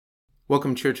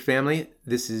Welcome, church family.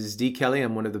 This is D. Kelly.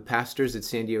 I'm one of the pastors at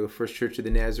San Diego First Church of the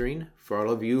Nazarene. For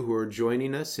all of you who are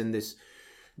joining us in this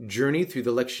journey through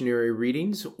the lectionary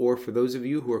readings, or for those of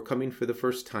you who are coming for the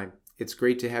first time, it's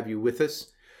great to have you with us.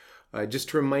 Just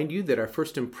to remind you that our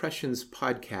First Impressions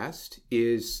podcast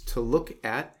is to look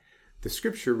at the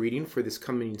scripture reading for this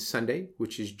coming Sunday,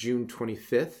 which is June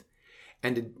 25th,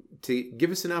 and to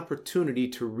give us an opportunity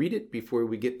to read it before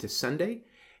we get to Sunday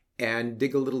and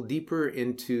dig a little deeper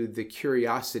into the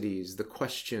curiosities, the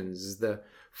questions, the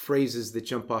phrases that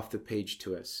jump off the page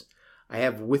to us. I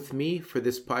have with me for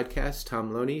this podcast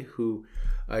Tom Loney, who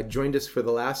joined us for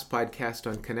the last podcast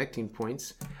on Connecting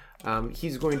Points.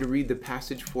 He's going to read the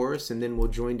passage for us, and then we'll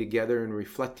join together in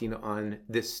reflecting on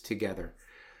this together.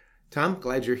 Tom,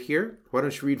 glad you're here. Why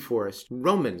don't you read for us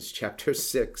Romans chapter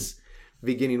 6,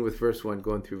 beginning with verse 1,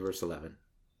 going through verse 11.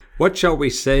 What shall we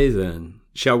say then?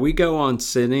 Shall we go on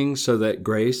sinning so that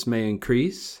grace may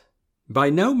increase? By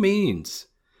no means.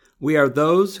 We are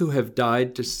those who have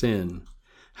died to sin.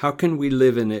 How can we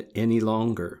live in it any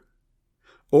longer?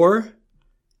 Or,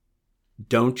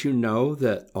 don't you know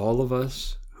that all of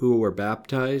us who were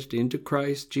baptized into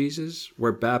Christ Jesus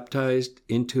were baptized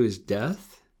into his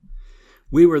death?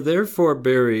 We were therefore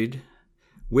buried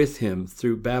with him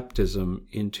through baptism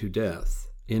into death,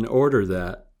 in order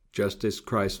that, just as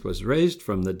Christ was raised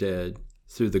from the dead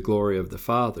through the glory of the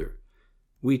Father,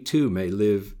 we too may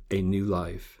live a new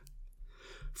life.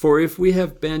 For if we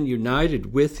have been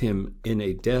united with him in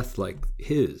a death like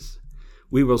his,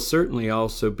 we will certainly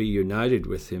also be united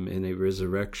with him in a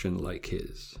resurrection like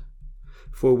his.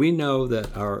 For we know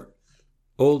that our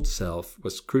old self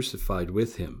was crucified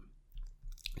with him,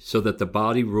 so that the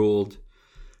body ruled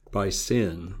by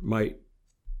sin might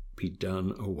be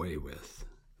done away with,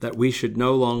 that we should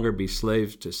no longer be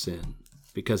slaves to sin,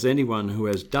 because anyone who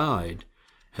has died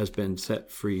has been set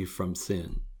free from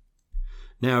sin.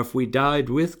 Now, if we died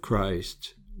with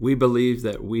Christ, we believe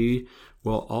that we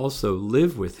will also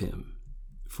live with him.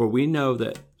 For we know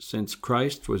that since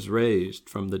Christ was raised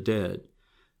from the dead,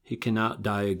 he cannot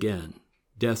die again.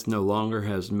 Death no longer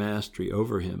has mastery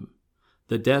over him.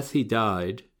 The death he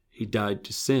died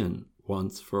to sin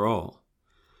once for all.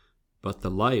 But the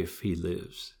life he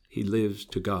lives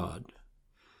to God.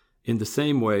 In the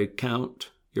same way,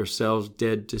 count yourselves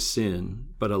dead to sin,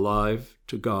 but alive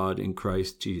to God in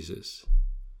Christ Jesus.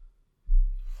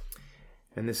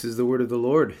 And this is the word of the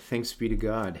Lord. Thanks be to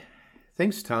God.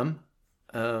 Thanks, Tom.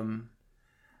 There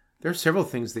are several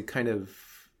things that kind of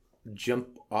jump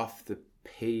off the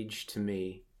page to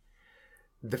me.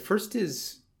 The first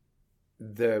is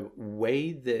the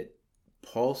way that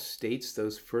Paul states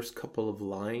those first couple of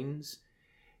lines.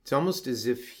 It's almost as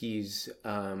if he's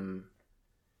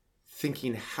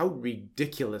thinking how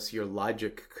ridiculous your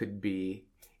logic could be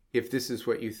if this is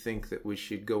what you think, that we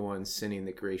should go on sinning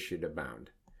that grace should abound.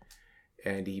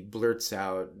 And he blurts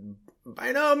out,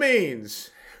 by no means,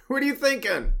 what are you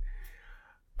thinking?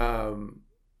 And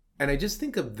I just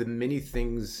think of the many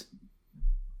things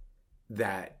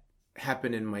that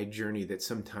happen in my journey that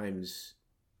sometimes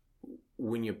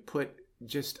when you put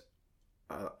just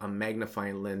a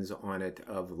magnifying lens on it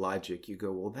of logic, you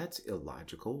go, well, that's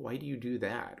illogical. Why do you do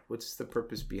that? What's the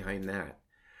purpose behind that?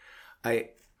 I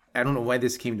don't know why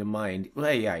this came to mind.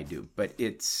 Well, yeah, I do, but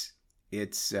it's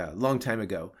a long time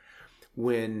ago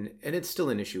and it's still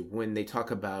an issue, when they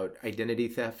talk about identity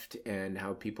theft and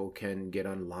how people can get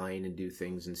online and do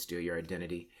things and steal your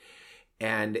identity.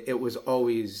 And it was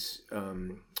always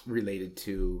related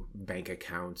to bank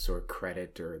accounts or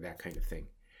credit or that kind of thing.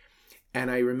 And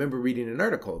I remember reading an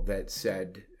article that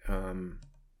said,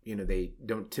 they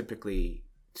don't typically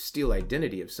steal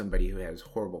identity of somebody who has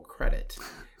horrible credit.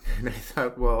 And I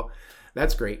thought, well,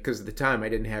 that's great, because at the time I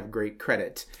didn't have great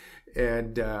credit.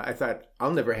 And I thought,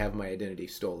 I'll never have my identity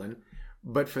stolen.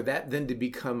 But for that then to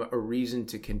become a reason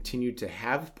to continue to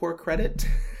have poor credit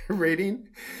rating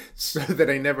so that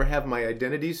I never have my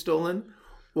identity stolen,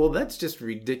 well, that's just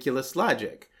ridiculous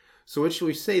logic. So what should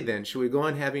we say then? Should we go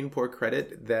on having poor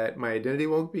credit that my identity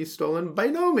won't be stolen? By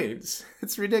no means.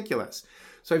 It's ridiculous.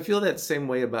 So I feel that same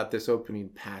way about this opening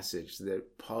passage,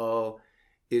 that Paul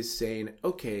is saying,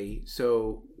 okay,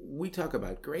 so we talk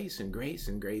about grace and grace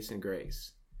and grace and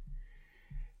grace.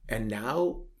 And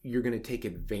now you're going to take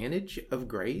advantage of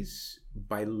grace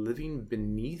by living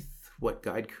beneath what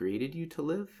God created you to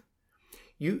live?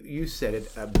 You said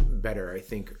it better, I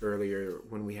think, earlier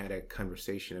when we had a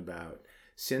conversation about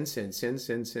sin.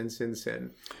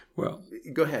 Well,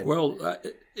 go ahead. Well,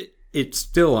 it's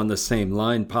still on the same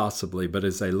line possibly, but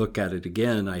as I look at it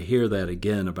again, I hear that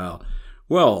again about,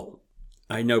 well,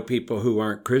 I know people who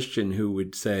aren't Christian who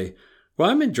would say, well,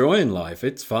 I'm enjoying life.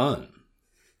 It's fun.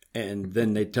 And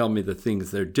then they tell me the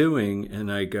things they're doing,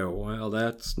 and I go, well,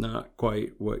 that's not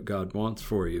quite what God wants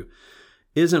for you.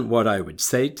 Isn't what I would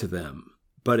say to them,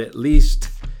 but at least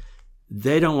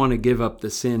they don't want to give up the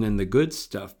sin and the good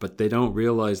stuff, but they don't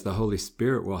realize the Holy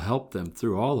Spirit will help them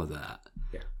through all of that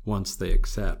once they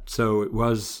accept. So it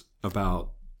was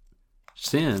about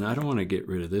sin. I don't want to get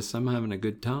rid of this. I'm having a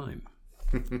good time.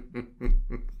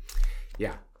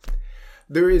 Yeah.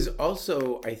 There is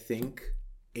also, I think,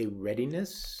 a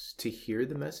readiness to hear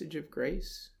the message of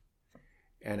grace.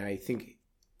 And I think,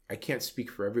 I can't speak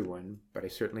for everyone, but I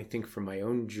certainly think from my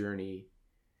own journey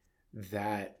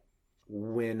that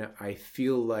when I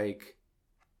feel like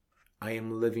I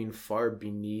am living far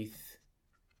beneath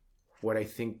what I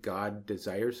think God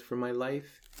desires for my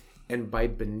life, and by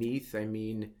beneath, I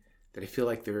mean that I feel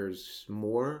like there's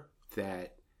more,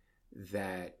 that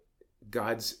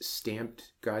God's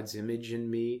stamped God's image in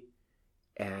me,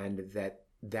 and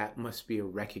that must be a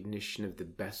recognition of the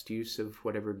best use of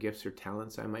whatever gifts or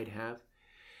talents I might have.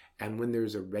 And when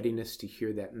there's a readiness to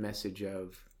hear that message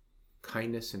of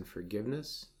kindness and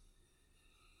forgiveness,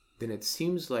 then it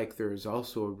seems like there is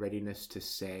also a readiness to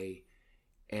say,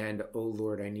 and, oh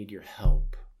Lord, I need your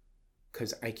help,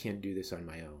 because I can't do this on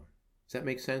my own. Does that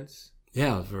make sense?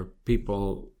 Yeah, for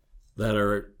people that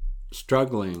are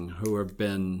struggling, who have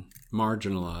been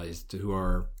marginalized, who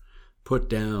are put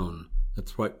down.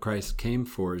 That's what Christ came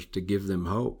for, is to give them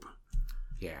hope.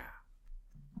 Yeah.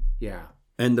 Yeah.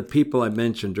 And the people I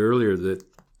mentioned earlier that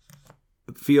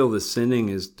feel the sinning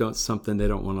is something they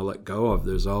don't want to let go of,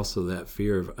 there's also that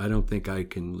fear of, I don't think I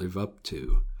can live up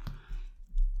to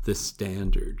this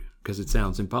standard, because it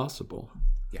sounds impossible.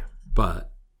 Yeah.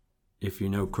 But if you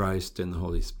know Christ and the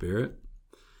Holy Spirit,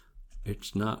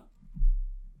 it's not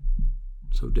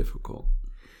so difficult.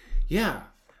 Yeah.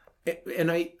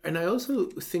 And I also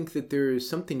think that there is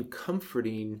something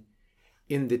comforting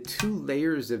in the two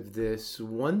layers of this.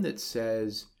 One that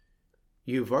says,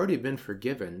 you've already been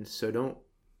forgiven, so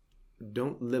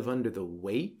don't live under the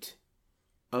weight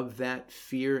of that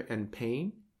fear and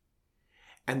pain.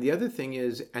 And the other thing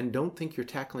is, and don't think you're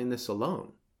tackling this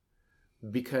alone,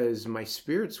 because my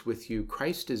Spirit's with you.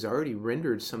 Christ has already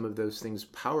rendered some of those things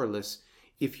powerless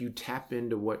if you tap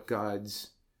into what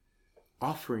God's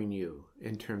offering you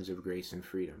in terms of grace and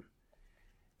freedom.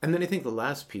 And then I think the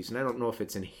last piece, and I don't know if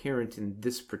it's inherent in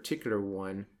this particular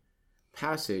one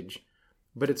passage,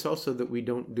 but it's also that we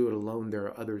don't do it alone. There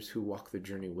are others who walk the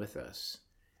journey with us.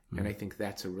 Mm-hmm. And I think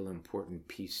that's a real important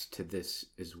piece to this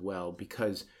as well,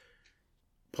 because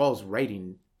Paul's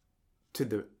writing to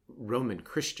the Roman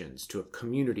Christians, to a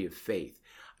community of faith.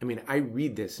 I mean, I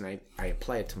read this and I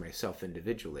apply it to myself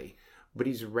individually, but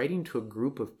he's writing to a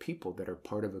group of people that are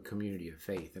part of a community of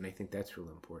faith. And I think that's real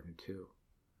important too.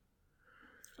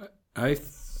 I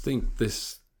think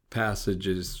this passage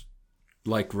is,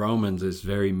 like Romans, is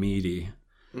very meaty.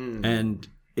 Mm. And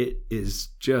it is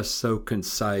just so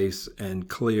concise and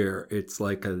clear. It's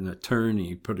like an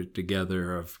attorney put it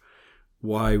together of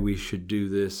why we should do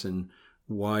this and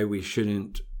why we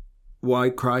shouldn't, why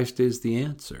Christ is the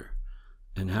answer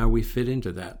and how we fit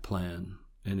into that plan.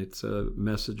 And it's a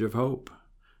message of hope,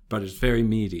 but it's very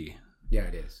meaty. Yeah,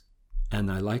 it is.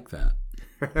 And I like that.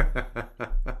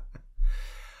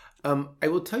 I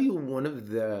will tell you one of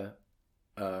the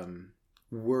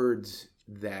words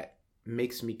that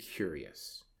makes me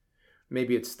curious.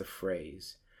 Maybe it's the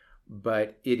phrase,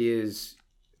 but it is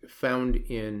found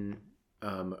in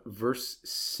verse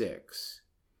 6.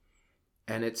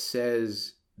 And it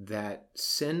says that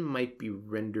sin might be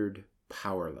rendered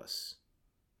powerless,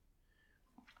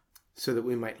 so that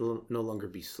we might no longer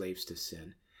be slaves to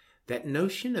sin. That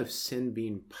notion of sin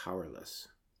being powerless,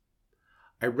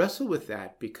 I wrestle with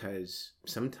that because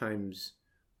sometimes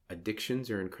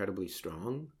addictions are incredibly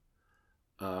strong.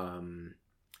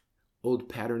 Old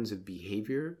patterns of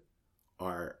behavior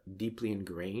are deeply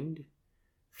ingrained.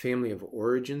 Family of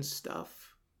origin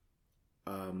stuff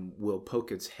will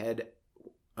poke its head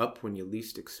up when you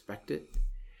least expect it.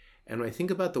 And when I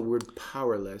think about the word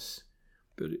powerless,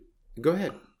 go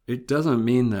ahead. It doesn't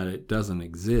mean that it doesn't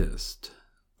exist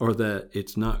or that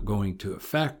it's not going to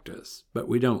affect us, but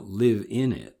we don't live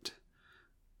in it.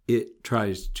 It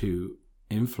tries to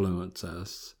influence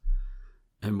us,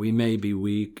 and we may be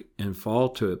weak and fall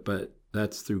to it, but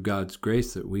that's through God's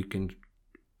grace that we can,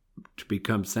 to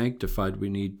become sanctified, we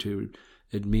need to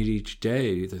admit each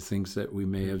day the things that we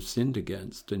may have sinned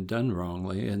against and done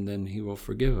wrongly, and then he will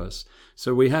forgive us.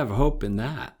 So we have hope in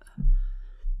that.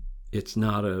 It's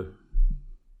not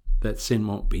that sin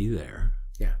won't be there.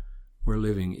 Yeah. We're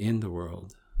living in the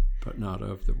world, but not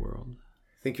of the world.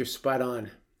 I think you're spot on.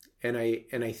 And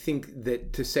I think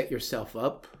that to set yourself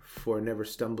up for never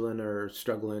stumbling or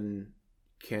struggling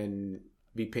can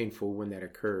be painful when that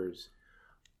occurs.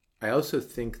 I also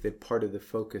think that part of the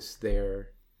focus there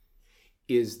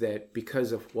is that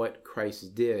because of what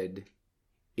Christ did,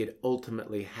 it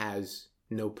ultimately has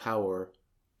no power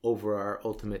over our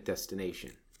ultimate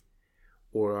destination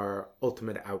or our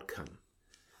ultimate outcome.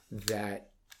 That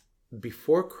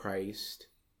before Christ,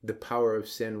 the power of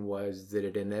sin was that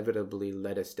it inevitably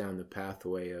led us down the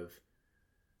pathway of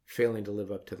failing to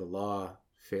live up to the law,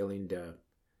 failing to...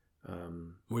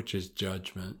 which is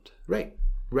judgment. Right.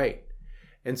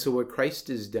 And so what Christ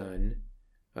has done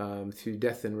through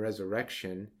death and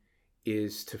resurrection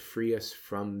is to free us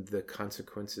from the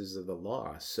consequences of the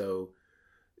law. So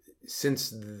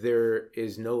since there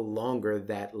is no longer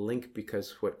that link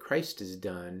because what Christ has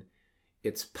done,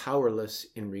 it's powerless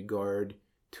in regard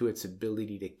to its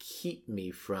ability to keep me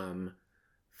from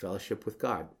fellowship with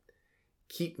God,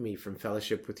 keep me from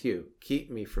fellowship with you,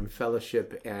 keep me from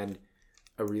fellowship and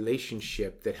a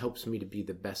relationship that helps me to be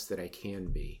the best that I can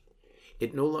be.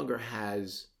 It no longer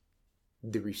has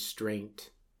the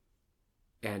restraint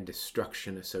and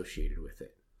destruction associated with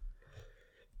it.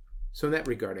 So in that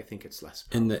regard, I think it's less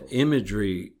powerful. And the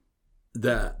imagery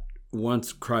that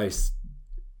once Christ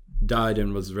died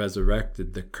and was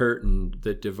resurrected, the curtain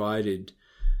that divided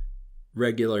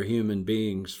regular human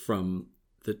beings from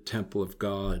the temple of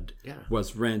God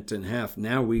was rent in half.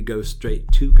 Now we go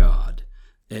straight to God.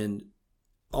 And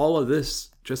all of this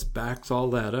just backs all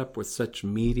that up with such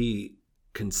meaty,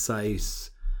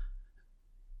 concise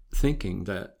thinking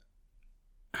that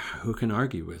who can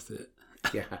argue with it?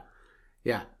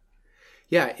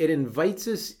 Yeah, it invites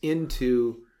us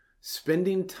into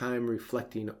spending time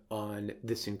reflecting on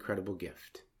this incredible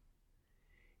gift.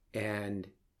 And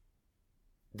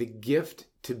the gift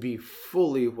to be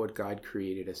fully what God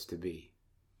created us to be.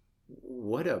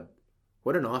 What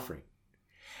an offering.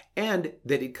 And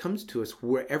that it comes to us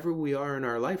wherever we are in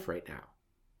our life right now.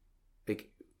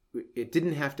 Like, it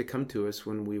didn't have to come to us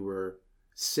when we were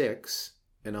 6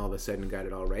 and all of a sudden got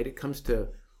it all right. It comes to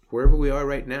wherever we are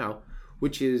right now,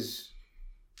 which is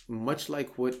much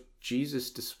like what Jesus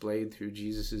displayed through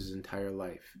Jesus's entire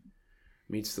life.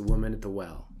 Meets the woman at the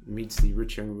well, meets the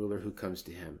rich young ruler who comes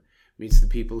to him, meets the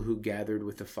people who gathered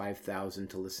with the 5,000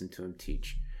 to listen to him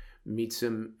teach, meets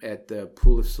him at the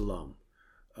pool of Siloam,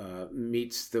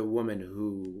 meets the woman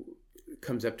who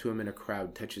comes up to him in a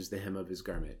crowd, touches the hem of his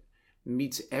garment,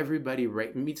 meets everybody,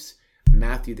 right? Meets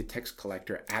Matthew, the tax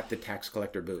collector, at the tax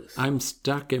collector booth. I'm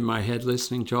stuck in my head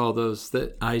listening to all those.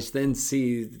 That I then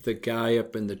see the guy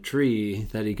up in the tree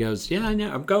that he goes, yeah, I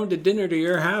know, I'm going to dinner to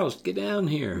your house. Get down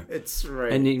here. It's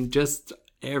right. And he just,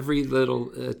 every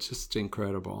little, it's just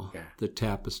incredible. Yeah. The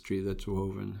tapestry that's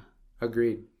woven.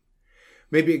 Agreed.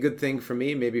 Maybe a good thing for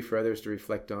me, maybe for others to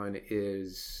reflect on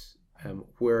is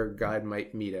where God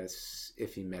might meet us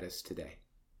if he met us today.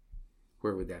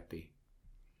 Where would that be?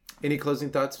 Any closing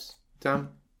thoughts,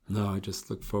 Tom? No, I just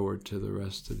look forward to the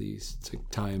rest of these to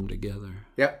tie them together.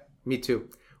 Yep, me too.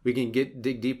 We can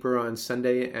dig deeper on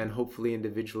Sunday and hopefully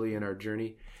individually in our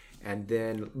journey, and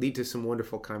then lead to some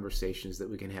wonderful conversations that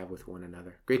we can have with one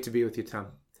another. Great to be with you, Tom.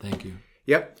 Thank you.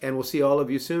 Yep, and we'll see all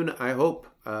of you soon, I hope.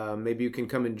 Maybe you can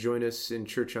come and join us in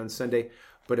church on Sunday,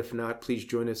 but if not, please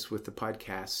join us with the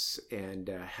podcasts and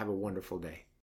have a wonderful day.